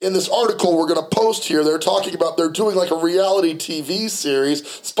in this article we're going to post here, they're talking about they're doing like a reality TV series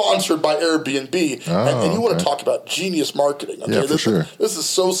sponsored by Airbnb. And you want to talk about genius marketing. Okay? Yeah, for sure. This is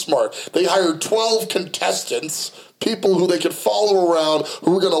so smart. They hired 12 contestants, people who they could follow around,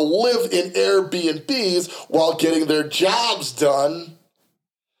 who were going to live in Airbnbs while getting their jobs done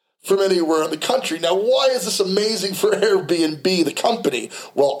from anywhere in the country. Now, why is this amazing for Airbnb, the company?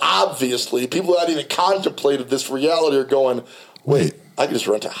 Well, obviously, people that hadn't even contemplated this reality are going, wait, I can just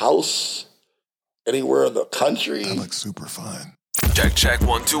rent a house anywhere in the country? That looks super fun. Check,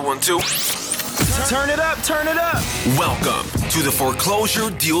 1, 2, 1, 2. Turn it up. Welcome to the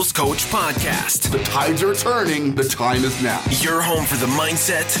Foreclosure Deals Coach podcast. The tides are turning. The time is now. Your home for the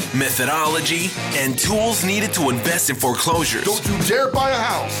mindset, methodology, and tools needed to invest in foreclosures. Don't you dare buy a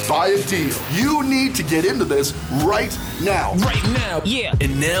house. Buy a deal. You need to get into this right now. Yeah.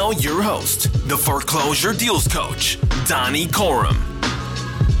 And now your host, the Foreclosure Deals Coach, Donnie Corum.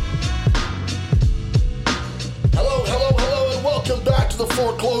 Hello, and welcome back to the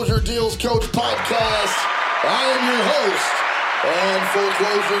Foreclosure Deals Coach podcast. I am your host and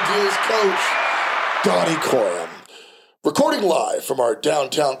Foreclosure Deals Coach, Donnie Corum. Recording live from our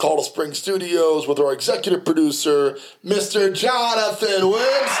downtown Colorado Springs studios with our executive producer, Mr. Jonathan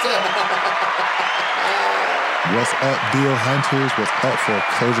Winston. What's up, deal hunters? What's up,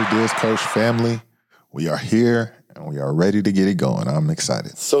 Foreclosure Deals Coach family? We are here and we are ready to get it going. I'm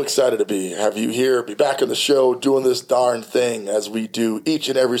excited. So excited to have you here, be back on the show doing this darn thing as we do each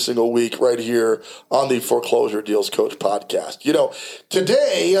and every single week right here on the Foreclosure Deals Coach podcast. You know,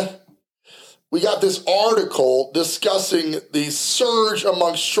 today we got this article discussing the surge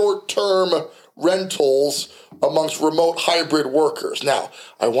amongst short-term rentals amongst remote hybrid workers. Now,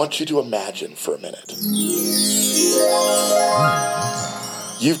 I want you to imagine for a minute.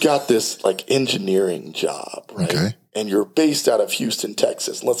 You've got this like engineering job, right? Okay. And you're based out of Houston,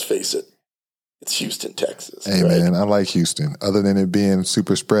 Texas. Let's face it, it's Houston, Texas. Hey, right? man, I like Houston. Other than it being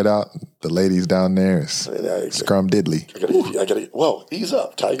super spread out, the ladies down there is scrum diddly. I gotta, whoa, ease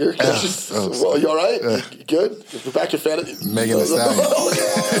up, Tiger. Well, you all right? You good? You're back in fantasy? Megan Thee Stallion.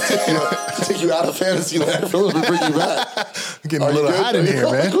 Take you out of fantasy land for a little bit, bring you back. Getting a little hot in here,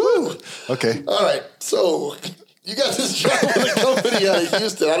 man. Okay. All right, so you got this job with a company out of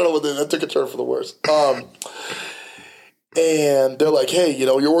Houston. I don't know whether that took a turn for the worse. And they're like, hey, you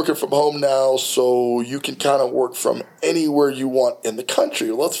know, you're working from home now, so you can kind of work from anywhere you want in the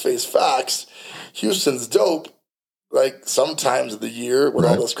country. Let's face facts. Houston's dope, like sometimes of the year with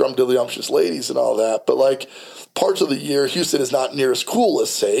all the scrumdiddlyumptious ladies and all that. But like parts of the year, Houston is not near as cool as,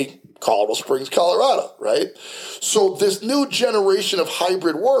 say, Colorado Springs, Colorado, right? So this new generation of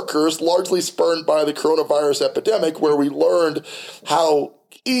hybrid workers, largely spurred by the coronavirus epidemic, where we learned how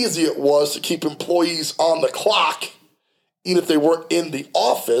easy it was to keep employees on the clock, even if they weren't in the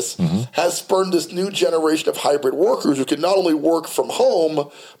office, has spurred this new generation of hybrid workers who can not only work from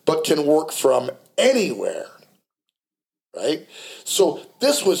home, but can work from anywhere, right? So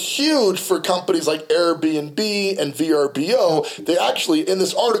this was huge for companies like Airbnb and VRBO. They actually, in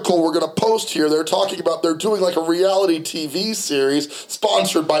this article we're going to post here, they're talking about they're doing like a reality TV series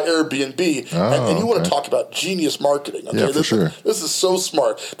sponsored by Airbnb. And you want to talk about genius marketing. Okay? Yeah, for sure. This is so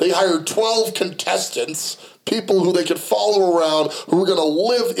smart. They hired 12 contestants, people who they could follow around, who were going to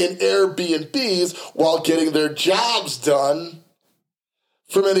live in Airbnbs while getting their jobs done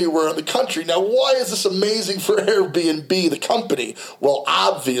from anywhere in the country. Now, why is this amazing for Airbnb, the company? Well,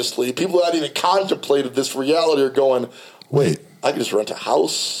 obviously, people that hadn't even contemplated this reality are going, wait, I can just rent a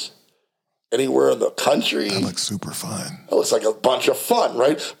house anywhere in the country? That looks super fun. That looks like a bunch of fun,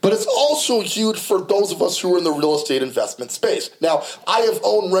 right? But it's also huge for those of us who are in the real estate investment space. Now, I have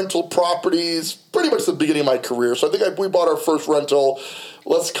owned rental properties pretty much at the beginning of my career. So I think we bought our first rental,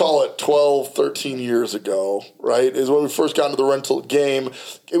 let's call it 12, 13 years ago, right? Is when we first got into the rental game.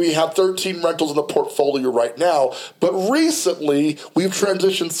 We have 13 rentals in the portfolio right now. But recently, we've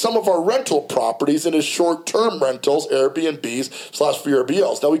transitioned some of our rental properties into short-term rentals,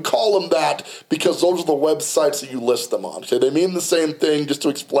 Airbnbs/VRBOs. Now, we call them that because those are the websites that you list them on. Okay, they mean the same thing. Just to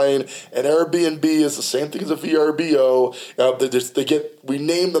explain, an Airbnb is the same thing as a VRBO. We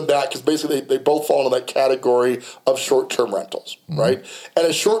name them that because basically they both fall into that category of short-term rentals, right? And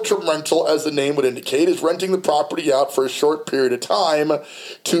a short-term rental, as the name would indicate, is renting the property out for a short period of time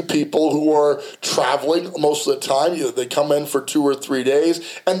to people who are traveling most of the time. They come in for 2 or 3 days.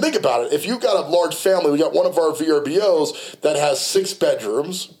 And think about it. If you've got a large family, we got one of our VRBOs that has 6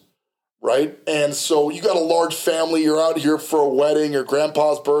 bedrooms, right? And so you got a large family, you're out here for a wedding or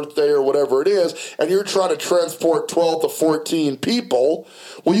grandpa's birthday or whatever it is, and you're trying to transport 12 to 14 people.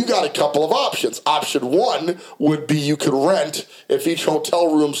 Well, you got a couple of options. Option one would be you could rent, if each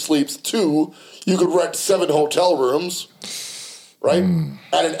hotel room sleeps 2, you could rent 7 hotel rooms, right?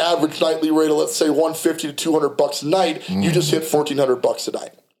 At an average nightly rate of, let's say, $150 to $200 a night, you just hit $1,400 a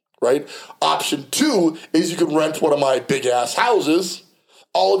night, right? Option 2 is you could rent one of my big-ass houses.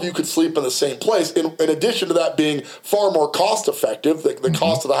 All of you could sleep in the same place. In addition to that being far more cost-effective, the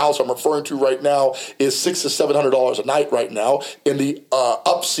cost of the house I'm referring to right now is $600 to $700 a night right now. In the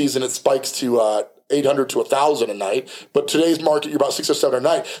up season, it spikes to $800 to $1,000 a night. But today's market, you're about $600 or $700 a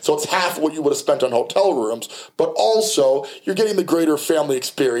night. So it's half what you would have spent on hotel rooms. But also, you're getting the greater family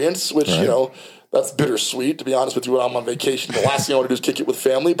experience, which, you know, that's bittersweet, to be honest with you. When I'm on vacation, the last thing I want to do is kick it with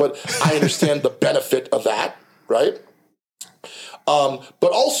family. But I understand the benefit of that, right?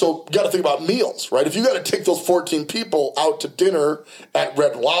 But also, you got to think about meals, right? If you got to take those 14 people out to dinner at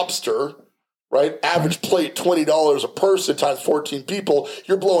Red Lobster, right? Average plate, $20 a person times 14 people,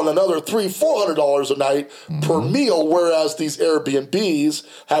 you're blowing another $300, $400 a night per meal, whereas these Airbnbs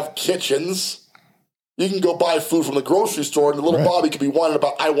have kitchens. You can go buy food from the grocery store, and the little Bobby could be whining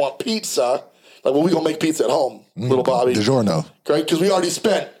about, I want pizza. Like, well, we going to make pizza at home, little Bobby. DiGiorno. Right? Because we already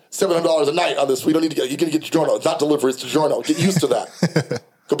spent $700 a night on this. We don't need to get. You're going to get DiGiorno. It's not delivery. It's DiGiorno. Get used to that.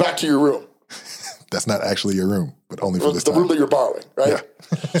 Go back to your room. That's not actually your room, but only for this the time. room that you're borrowing, right?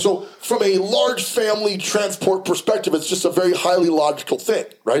 Yeah. So from a large family transport perspective, it's just a very highly logical thing,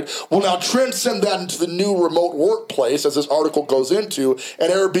 right? Well, now transcend that into the new remote workplace, as this article goes into,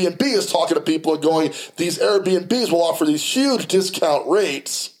 and Airbnb is talking to people and going, these Airbnbs will offer these huge discount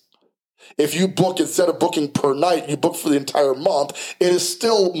rates. If you book, instead of booking per night, you book for the entire month, it is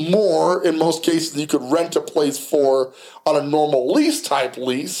still more, in most cases, than you could rent a place for on a normal lease-type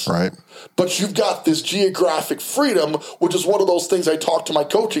lease. Right. But you've got this geographic freedom, which is one of those things I talk to my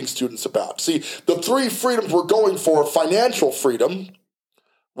coaching students about. See, the 3 freedoms we're going for: financial freedom,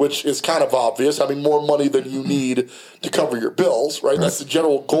 which is kind of obvious, having more money than you need to cover your bills, right? That's the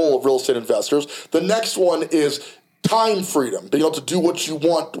general goal of real estate investors. The next one is time freedom, being able to do what you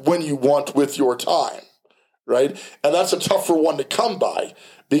want when you want with your time, right? And that's a tougher one to come by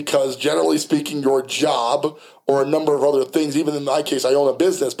because, generally speaking, your job or a number of other things, even in my case, I own a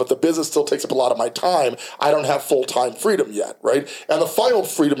business, but the business still takes up a lot of my time. I don't have full-time freedom yet, right? And the final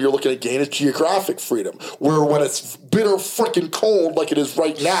freedom you're looking to gain is geographic freedom, where when it's bitter freaking cold like it is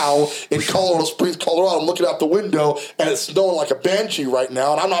right now in Colorado Springs, Colorado, I'm looking out the window and it's snowing like a banshee right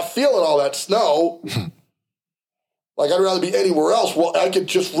now, and I'm not feeling all that snow. Like, I'd rather be anywhere else. Well, I could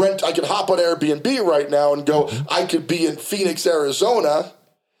just I could hop on Airbnb right now and go, I could be in Phoenix, Arizona,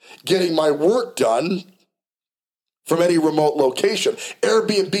 getting my work done from any remote location.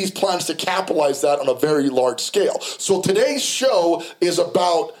 Airbnb's plans to capitalize that on a very large scale. So today's show is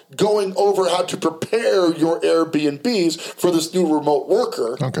about going over how to prepare your Airbnbs for this new remote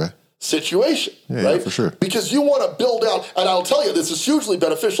worker situation, right? Yeah, for sure. Because you want to build out, and I'll tell you, this is hugely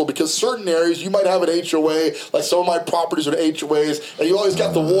beneficial because certain areas you might have an HOA, like some of my properties are HOAs, and you always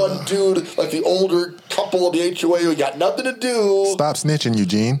got the one dude, like the older couple of the HOA who got nothing to do. Stop snitching,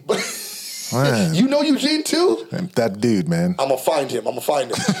 Eugene. You know Eugene too? That dude, man. I'm going to find him.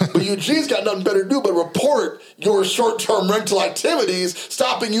 But Eugene's got nothing better to do but report your short-term rental activities,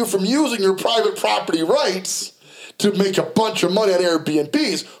 stopping you from using your private property rights to make a bunch of money on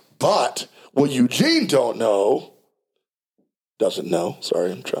Airbnbs. But what Eugene doesn't know,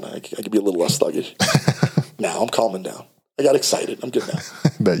 sorry, I could be a little less sluggish. Now I'm calming down. I got excited. I'm good now.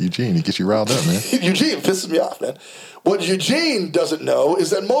 That Eugene, he gets you riled up, man. Eugene pisses me off, man. What Eugene doesn't know is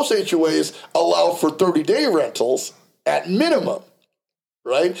that most HOAs allow for 30-day rentals at minimum,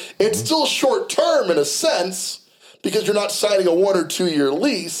 right? It's still short-term in a sense because you're not signing a 1 or 2 year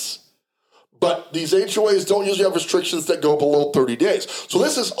lease. But these HOAs don't usually have restrictions that go below 30 days. So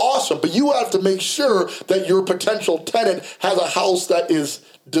this is awesome, but you have to make sure that your potential tenant has a house that is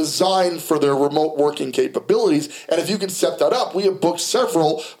designed for their remote working capabilities. And if you can set that up, we have booked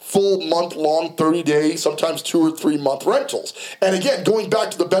several full month-long, 30-day, sometimes 2 or 3 month rentals. And again, going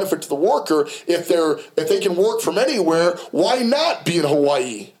back to the benefit to the worker, if they can work from anywhere, why not be in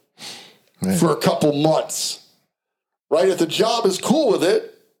Hawaii for a couple months, right? If the job is cool with it,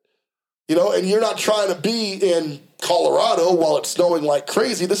 and you're not trying to be in Colorado, while it's snowing like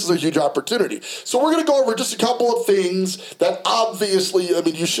crazy, this is a huge opportunity. So we're going to go over just a couple of things that obviously, I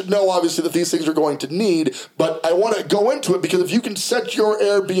mean, you should know obviously that these things are going to need, but I want to go into it because if you can set your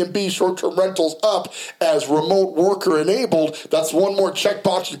Airbnb short-term rentals up as remote worker enabled, that's one more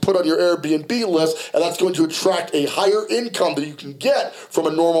checkbox you put on your Airbnb list, and that's going to attract a higher income that you can get from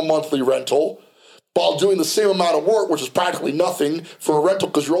a normal monthly rental, while doing the same amount of work, which is practically nothing for a rental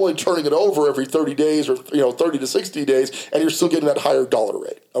because you're only turning it over every 30 days or 30 to 60 days, and you're still getting that higher dollar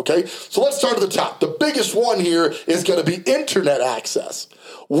rate, okay? So let's start at the top. The biggest one here is going to be internet access.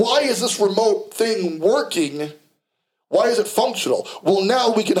 Why is this remote thing working? Why is it functional? Well,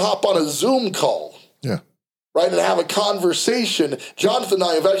 now we can hop on a Zoom call. Yeah. Right, and have a conversation. Jonathan and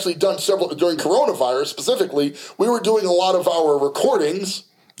I have actually done several, during coronavirus specifically, we were doing a lot of our recordings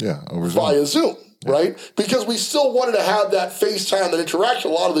over Zoom. via Zoom. Right? Because we still wanted to have that FaceTime, that interaction.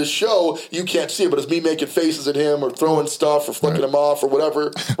 A lot of this show, you can't see it, but it's me making faces at him or throwing stuff or flicking him off or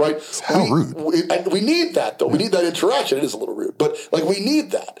whatever, right? How rude. We need that, though. We need that interaction. It is a little rude, but we need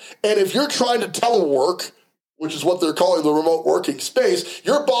that. And if you're trying to telework, which is what they're calling the remote working space,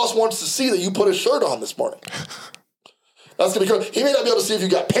 your boss wants to see that you put a shirt on this morning. That's going to be cool. He may not be able to see if you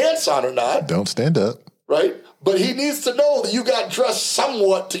got pants on or not. Don't stand up. Right? But he needs to know that you got dressed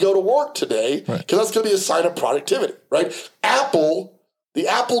somewhat to go to work today because that's going to be a sign of productivity, right? The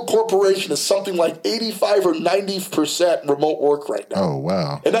Apple Corporation is something like 85 or 90% remote work right now. Oh,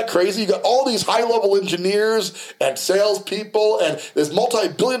 wow. Isn't that crazy? You got all these high-level engineers and salespeople and this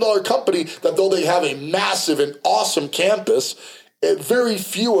multi-billion-dollar company that though they have a massive and awesome campus, very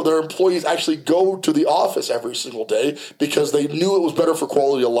few of their employees actually go to the office every single day because they knew it was better for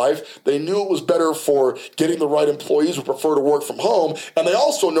quality of life. They knew it was better for getting the right employees who prefer to work from home. And they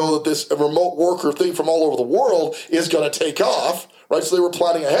also know that this remote worker thing from all over the world is going to take off, right? So they were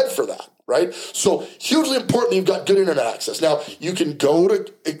planning ahead for that, right? So hugely important that you've got good internet access. Now, you can go to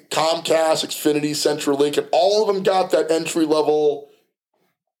Comcast, Xfinity, CenturyLink, and all of them got that entry-level.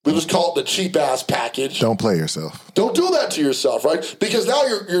 We just call it the cheap-ass package. Don't play yourself. Don't do that to yourself, right? Because now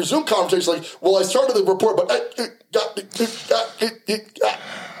your Zoom conversation is like, well, I started the report, but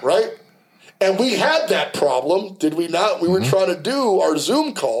right? And we had that problem, did we not? We were trying to do our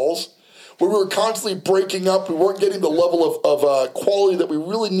Zoom calls where we were constantly breaking up. We weren't getting the level of quality that we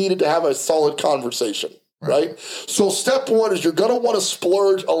really needed to have a solid conversation. Right? So step one is you're going to want to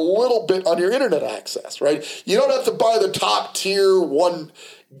splurge a little bit on your internet access, right? You don't have to buy the top tier 1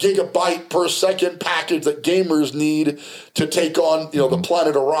 gigabyte per second package that gamers need to take on, the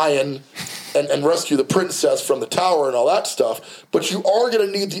planet Orion and rescue the princess from the tower and all that stuff. But you are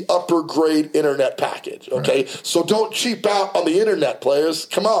going to need the upper grade internet package, okay? Right. So don't cheap out on the internet, players.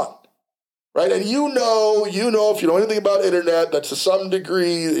 Come on. Right, and if you know anything about internet, that to some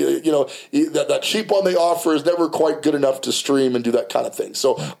degree, that cheap one they offer is never quite good enough to stream and do that kind of thing.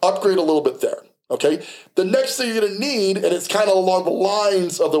 So upgrade a little bit there, okay? The next thing you're going to need, and it's kind of along the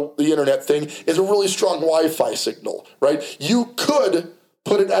lines of the internet thing, is a really strong Wi-Fi signal, right? You could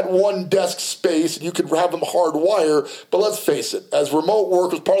put it at one desk space, and you could have them hardwire, but let's face it, as remote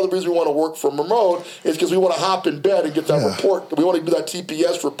workers, part of the reason we want to work from remote is because we want to hop in bed and get that report. We want to do that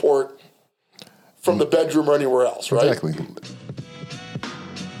TPS report from the bedroom or anywhere else, right? Exactly.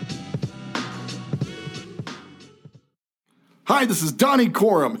 Hi, this is Donnie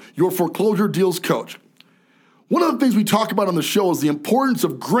Corum, your foreclosure deals coach. One of the things we talk about on the show is the importance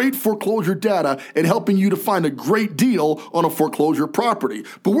of great foreclosure data in helping you to find a great deal on a foreclosure property.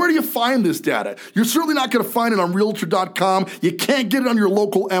 But where do you find this data? You're certainly not going to find it on Realtor.com. You can't get it on your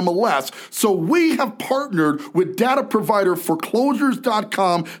local MLS. So we have partnered with data provider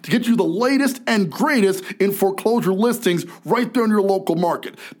Foreclosures.com to get you the latest and greatest in foreclosure listings right there in your local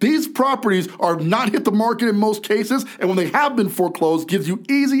market. These properties are not hit the market in most cases, and when they have been foreclosed, gives you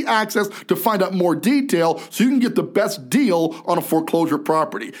easy access to find out more detail so you can get the best deal on a foreclosure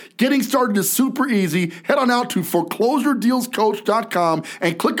property. Getting started is super easy. Head on out to foreclosuredealscoach.com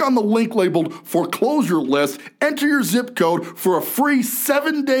and click on the link labeled foreclosure list. Enter your zip code for a free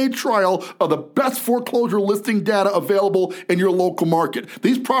 7-day trial of the best foreclosure listing data available in your local market.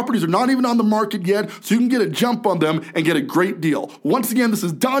 These properties are not even on the market yet, so you can get a jump on them and get a great deal. Once again, this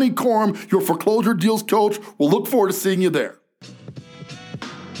is Donnie Corum, your foreclosure deals coach. We'll look forward to seeing you there.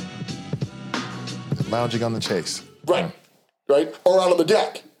 Lounging on the chase. Right. Or out on the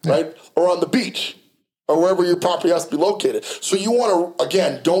deck, right? Or on the beach, or wherever your property has to be located. So you want to,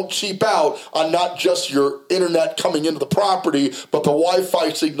 again, don't cheap out on not just your internet coming into the property, but the Wi-Fi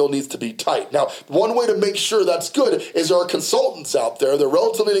signal needs to be tight. Now, one way to make sure that's good is there are consultants out there, they're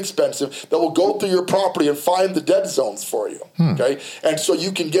relatively inexpensive, that will go through your property and find the dead zones for you, okay? And so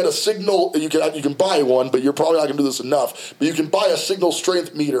you can get a signal, you can buy one, but you're probably not going to do this enough, but you can buy a signal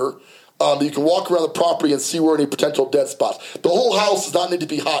strength meter. You can walk around the property and see where any potential dead spots. The whole house does not need to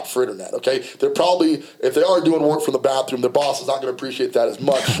be hot for internet, okay? They're probably, if they are doing work from the bathroom, their boss is not going to appreciate that as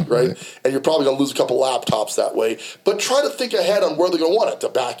much, right? And you're probably going to lose a couple laptops that way. But try to think ahead on where they're going to want it. The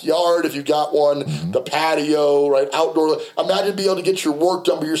backyard, if you got one, the patio, right? Outdoor. Imagine being able to get your work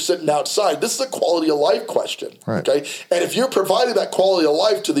done, but you're sitting outside. This is a quality of life question, okay? And if you're providing that quality of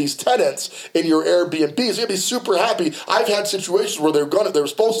life to these tenants in your Airbnbs, they're going to be super happy. I've had situations where they were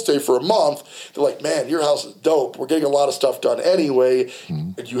supposed to stay for a month. They're like, man, your house is dope. We're getting a lot of stuff done anyway.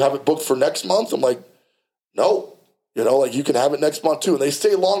 And you have it booked for next month? I'm like, no. You can have it next month too. And they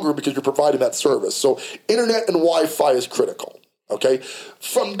stay longer because you're providing that service. So internet and Wi-Fi is critical. Okay.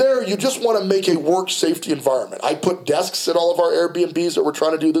 From there, you just want to make a work safety environment. I put desks in all of our Airbnbs that we're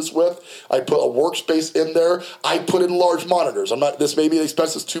trying to do this with. I put a workspace in there. I put in large monitors. This may be an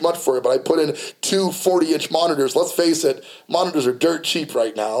expense that's too much for you, but I put in 2 40-inch monitors. Let's face it, monitors are dirt cheap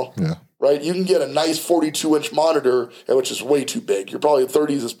right now. Yeah. Right? You can get a nice 42-inch monitor, which is way too big. You're probably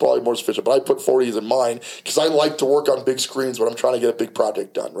 30s is probably more sufficient, but I put 40s in mine because I like to work on big screens when I'm trying to get a big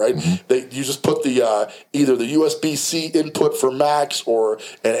project done, right? You just put the either the USB-C input for Macs or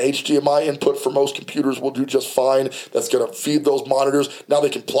an HDMI input for most computers will do just fine. That's going to feed those monitors. Now they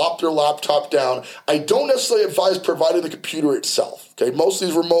can plop their laptop down. I don't necessarily advise providing the computer itself. Okay, most of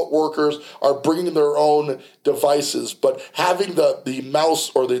these remote workers are bringing their own devices, but having the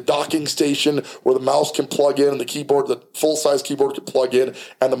mouse or the docking station where the mouse can plug in and the keyboard, the full-size keyboard can plug in,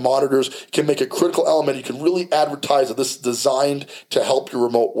 and the monitors can make a critical element. You can really advertise that this is designed to help your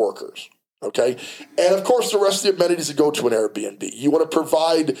remote workers. Okay. And of course, the rest of the amenities that go to an Airbnb. You want to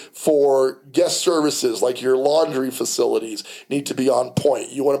provide for guest services like your laundry facilities need to be on point.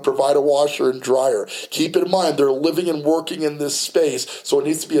 You want to provide a washer and dryer. Keep in mind, they're living and working in this space, so it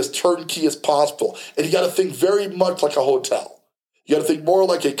needs to be as turnkey as possible. And you got to think very much like a hotel. You got to think more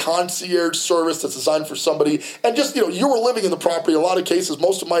like a concierge service that's designed for somebody. And just, you were living in the property. In a lot of cases,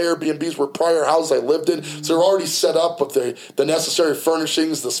 most of my Airbnbs were prior houses I lived in. So they're already set up with the necessary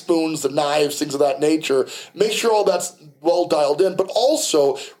furnishings, the spoons, the knives, things of that nature. Make sure all that's well dialed in, but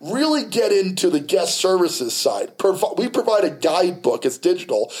also really get into the guest services side. We provide a guidebook. It's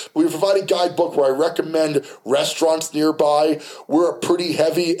digital. We provide a guidebook where I recommend restaurants nearby. We're a pretty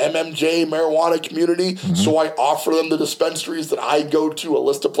heavy MMJ marijuana community, so I offer them the dispensaries that I go to, a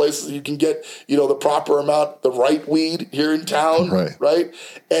list of places you can get, the proper amount, the right weed here in town, right?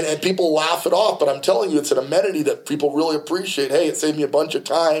 And people laugh it off, but I'm telling you, it's an amenity that people really appreciate. Hey, it saved me a bunch of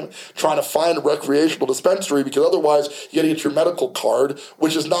time trying to find a recreational dispensary because otherwise you got to get your medical card,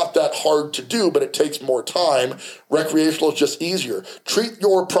 which is not that hard to do, but it takes more time. Recreational is just easier. Treat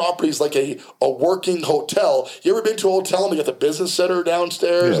your properties like a working hotel. You ever been to a hotel and they got the business center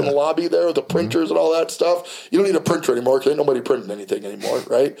downstairs in the lobby there with the printers and all that stuff? You don't need a printer anymore because ain't nobody printing anything anymore,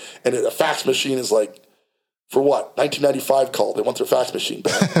 right? And a fax machine is like, for what? 1995 call. They want their fax machine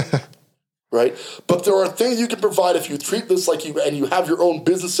back. Right? But there are things you can provide if you treat this like you have your own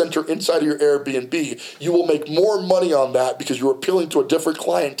business center inside of your Airbnb. You will make more money on that because you're appealing to a different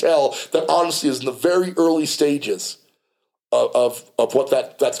clientele that honestly is in the very early stages of what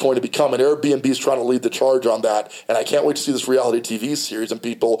that's going to become. And Airbnb is trying to lead the charge on that. And I can't wait to see this reality TV series and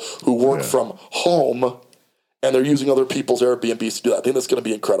people who work from home and they're using other people's Airbnbs to do that. I think that's going to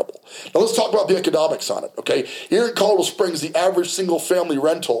be incredible. Now let's talk about the economics on it, okay? Here in Colorado Springs, the average single-family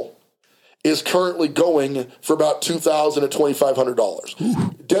rental is currently going for about $2,000 to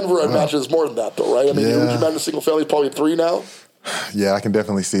 $2,500. Denver, I imagine, is more than that, though, right? I mean, would you imagine a single family is probably $3,000 now? Yeah, I can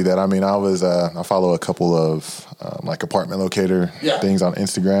definitely see that. I mean, I follow a couple of like apartment locator things on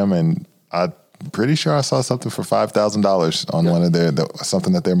Instagram, and I'm pretty sure I saw something for $5,000 on one of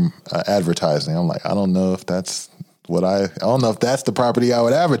something that they're advertising. I'm like, I don't know if that's I don't know if that's the property I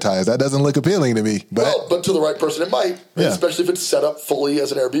would advertise. That doesn't look appealing to me. But to the right person, it might, especially if it's set up fully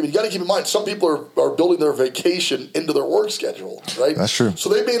as an Airbnb. You got to keep in mind, some people are building their vacation into their work schedule, right? That's true. So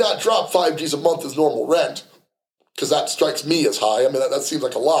they may not drop $5,000 a month as normal rent, because that strikes me as high. I mean, that seems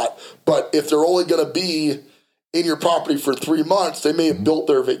like a lot. But if they're only going to be in your property for 3 months, they may have built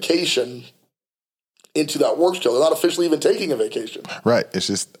their vacation into that work schedule. They're not officially even taking a vacation. Right. It's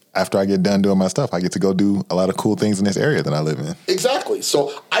just after I get done doing my stuff, I get to go do a lot of cool things in this area that I live in. Exactly.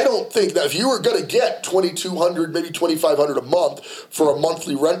 So I don't think that if you were going to get $2,200, maybe $2,500 a month for a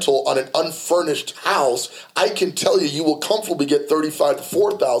monthly rental on an unfurnished house, I can tell you will comfortably get $35,000 to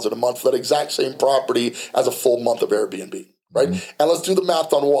 $4,000 a month for that exact same property as a full month of Airbnb, right? Mm-hmm. And let's do the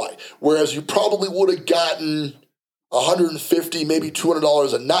math on why. Whereas you probably would have gotten $150, maybe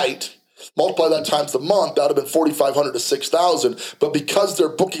 $200 a night. Multiply that times the month, that would have been $4,500 to $6,000. But because they're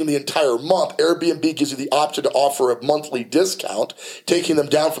booking the entire month, Airbnb gives you the option to offer a monthly discount, taking them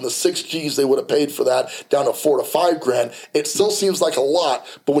down from the $6,000 they would have paid for that down to $4,000 to $5,000. It still seems like a lot,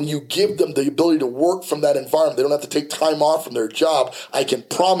 but when you give them the ability to work from that environment, they don't have to take time off from their job. I can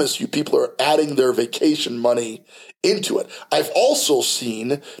promise you, people are adding their vacation money into it. I've also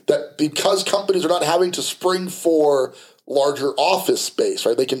seen that because companies are not having to spring for larger office space,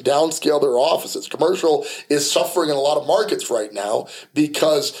 right? They can downscale their offices. Commercial is suffering in a lot of markets right now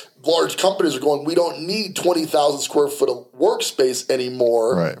because large companies are going, we don't need 20,000 square foot of workspace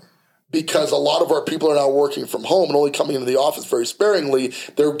anymore. Right. Because a lot of our people are now working from home and only coming into the office very sparingly.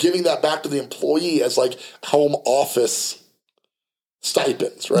 They're giving that back to the employee as like home office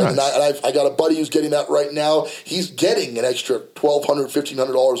stipends, right? Nice. And I got a buddy who's getting that right now. He's getting an extra $1,200,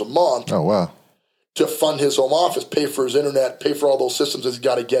 $1,500 a month. Oh, wow. To fund his home office, pay for his internet, pay for all those systems he's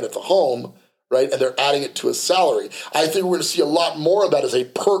got to get at the home, right? And they're adding it to his salary. I think we're going to see a lot more of that as a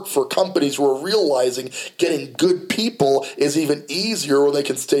perk for companies who are realizing getting good people is even easier when they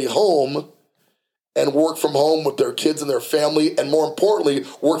can stay home and work from home with their kids and their family, and more importantly,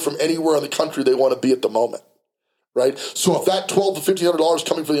 work from anywhere in the country they want to be at the moment, right? So if that $1,200 to $1,500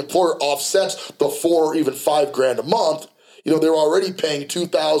 coming from the employer offsets the $4,000 or even $5,000 a month, you know, they're already paying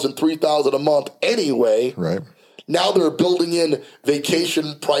 $2,000, $3,000 a month anyway. Right. Now they're building in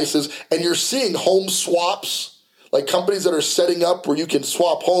vacation prices, and you're seeing home swaps, like companies that are setting up where you can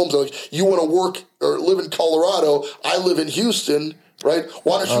swap homes. Like, you want to work or live in Colorado, I live in Houston, right?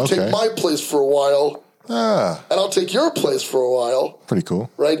 Why don't you take my place for a while? And I'll take your place for a while. Pretty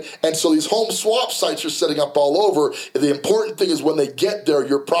cool. Right? And so these home swap sites are setting up all over. And the important thing is when they get there,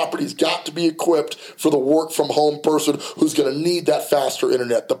 your property's got to be equipped for the work from home person who's going to need that faster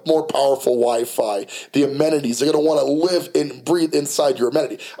internet, the more powerful Wi-Fi, the amenities. They're going to want to live and breathe inside your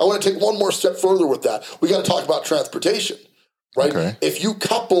amenity. I want to take one more step further with that. We got to talk about transportation. Right? Okay. If you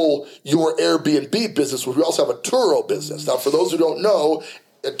couple your Airbnb business, we also have a Turo business. Now, for those who don't know,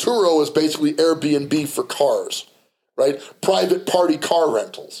 a Turo is basically Airbnb for cars, right? Private party car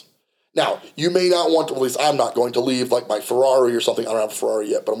rentals. Now, you may not want to, at least I'm not going to leave like my Ferrari or something. I don't have a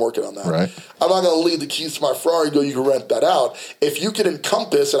Ferrari yet, but I'm working on that. Right. I'm not going to leave the keys to my Ferrari and go, you can rent that out. If you can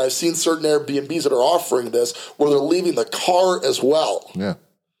encompass, and I've seen certain Airbnbs that are offering this, where they're leaving the car as well. Yeah.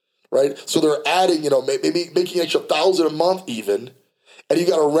 Right? So they're adding, maybe making an extra $1,000 a month even, and you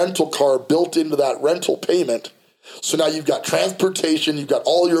got a rental car built into that rental payment. So now you've got transportation, you've got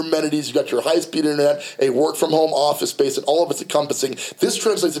all your amenities, you've got your high-speed internet, a work-from-home office space, and all of it's encompassing. This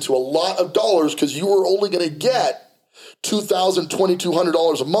translates into a lot of dollars because you were only going to get $2,000,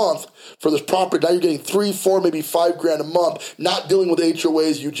 $2,200 a month for this property. Now you're getting $3,000, $4,000, maybe $5,000 a month, not dealing with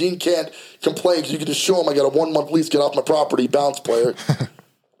HOAs. Eugene can't complain because you can just show him, I got a 1-month lease, get off my property, bounce player.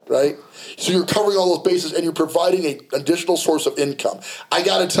 Right? So you're covering all those bases and you're providing an additional source of income. I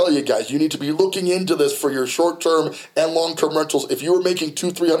got to tell you guys, you need to be looking into this for your short-term and long-term rentals. If you were making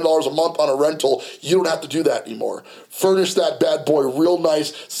 $200, $300 a month on a rental, you don't have to do that anymore. Furnish that bad boy real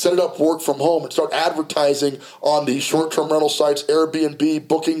nice, set it up, work from home, and start advertising on the short-term rental sites, Airbnb,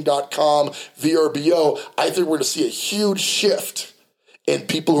 Booking.com, VRBO. I think we're going to see a huge shift in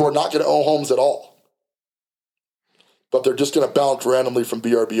people who are not going to own homes at all. But they're just going to bounce randomly from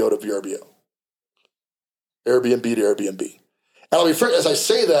VRBO to VRBO. Airbnb to Airbnb. And I'll be fair, as I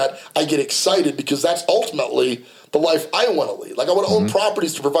say that, I get excited because that's ultimately the life I want to lead. Like, I want to own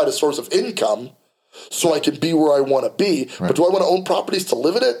properties to provide a source of income so I can be where I want to be. Right. But do I want to own properties to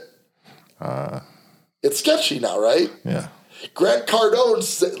live in it? It's sketchy now, right? Yeah. Grant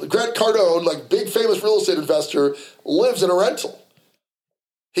Cardone, like big famous real estate investor, lives in a rental.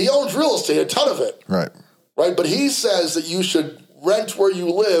 He owns real estate, a ton of it. Right. Right, but he says that you should rent where you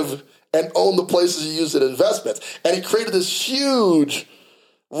live and own the places you use in investments. And it created this huge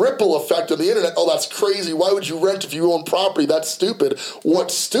ripple effect on the internet. Oh, that's crazy. Why would you rent if you own property? That's stupid.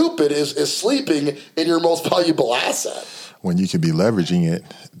 What's stupid is sleeping in your most valuable asset. When you could be leveraging it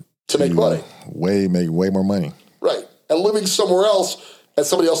to make money. Make way more money. Right. And living somewhere else and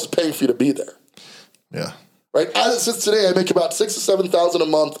somebody else is paying for you to be there. Yeah. Right. As it sits today, I make about $6,000 to $7,000 a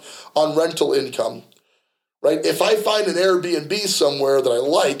month on rental income. Right? If I find an Airbnb somewhere that I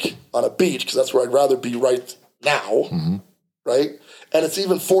like on a beach, because that's where I'd rather be right now, right? And it's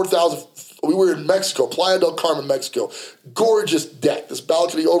even 4,000. We were in Mexico, Playa del Carmen, Mexico. Gorgeous deck, this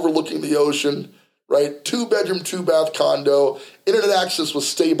balcony overlooking the ocean, right? 2-bedroom, 2-bath condo. Internet access was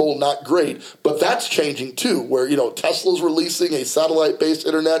stable, not great, but that's changing too, where, Tesla's releasing a satellite-based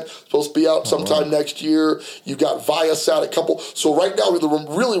internet, supposed to be out sometime next year. You got Viasat, a couple. So right now, with a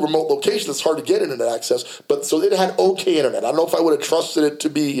really remote location, it's hard to get internet access, but so it had okay internet. I don't know if I would have trusted it to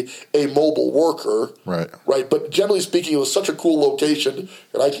be a mobile worker. Right. But generally speaking, it was such a cool location,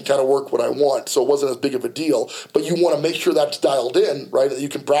 and I can kind of work what I want, so it wasn't as big of a deal. But you want to make sure that's dialed in, right, that you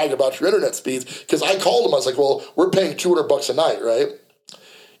can brag about your internet speeds, because I called him, I was like, well, we're paying $200 a night, right?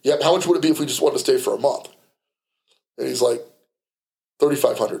 Yep. How much would it be if we just wanted to stay for a month? And he's like,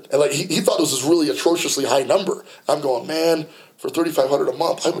 $3,500. And he thought it was this really atrociously high number. I'm going, man, for $3,500 a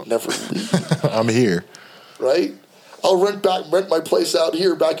month, I would never leave. I'm here. Right? I'll rent my place out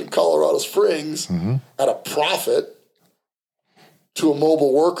here back in Colorado Springs at a profit to a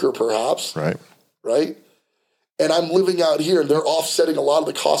mobile worker, perhaps. Right. Right? And I'm living out here, and they're offsetting a lot of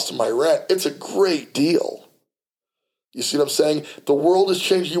the cost of my rent. It's a great deal. You see what I'm saying? The world is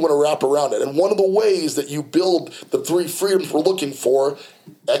changing. You want to wrap around it. And one of the ways that you build the 3 freedoms we're looking for,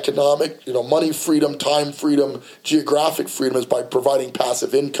 economic, money freedom, time freedom, geographic freedom, is by providing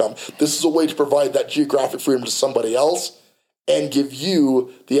passive income. This is a way to provide that geographic freedom to somebody else and give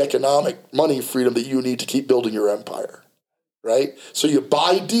you the economic money freedom that you need to keep building your empire, right? So you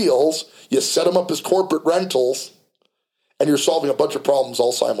buy deals, you set them up as corporate rentals, and you're solving a bunch of problems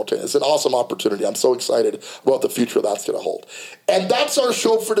all simultaneously. It's an awesome opportunity. I'm so excited about the future that's going to hold. And that's our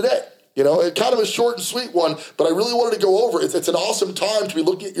show for today. It's kind of a short and sweet one, but I really wanted to go over it. It's an awesome time to be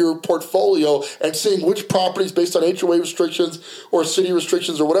looking at your portfolio and seeing which properties based on HOA restrictions or city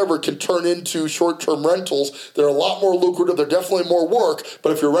restrictions or whatever can turn into short-term rentals. They're a lot more lucrative. They're definitely more work,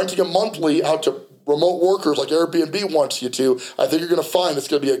 but if you're renting them monthly out to remote workers like Airbnb wants you to, I think you're going to find it's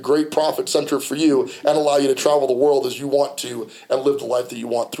going to be a great profit center for you and allow you to travel the world as you want to and live the life that you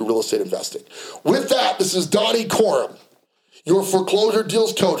want through real estate investing. With that, this is Donnie Corum, your Foreclosure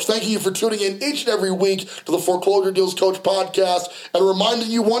Deals Coach. Thank you for tuning in each and every week to the Foreclosure Deals Coach podcast, and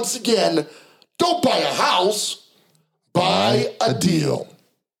reminding you once again, don't buy a house, buy a deal.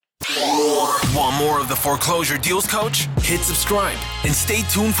 Want more of the Foreclosure Deals Coach? Hit subscribe and stay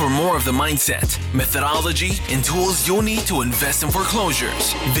tuned for more of the mindset, methodology, and tools you'll need to invest in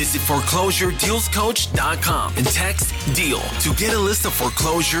foreclosures. Visit foreclosuredealscoach.com and text DEAL to get a list of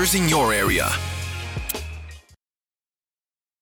foreclosures in your area.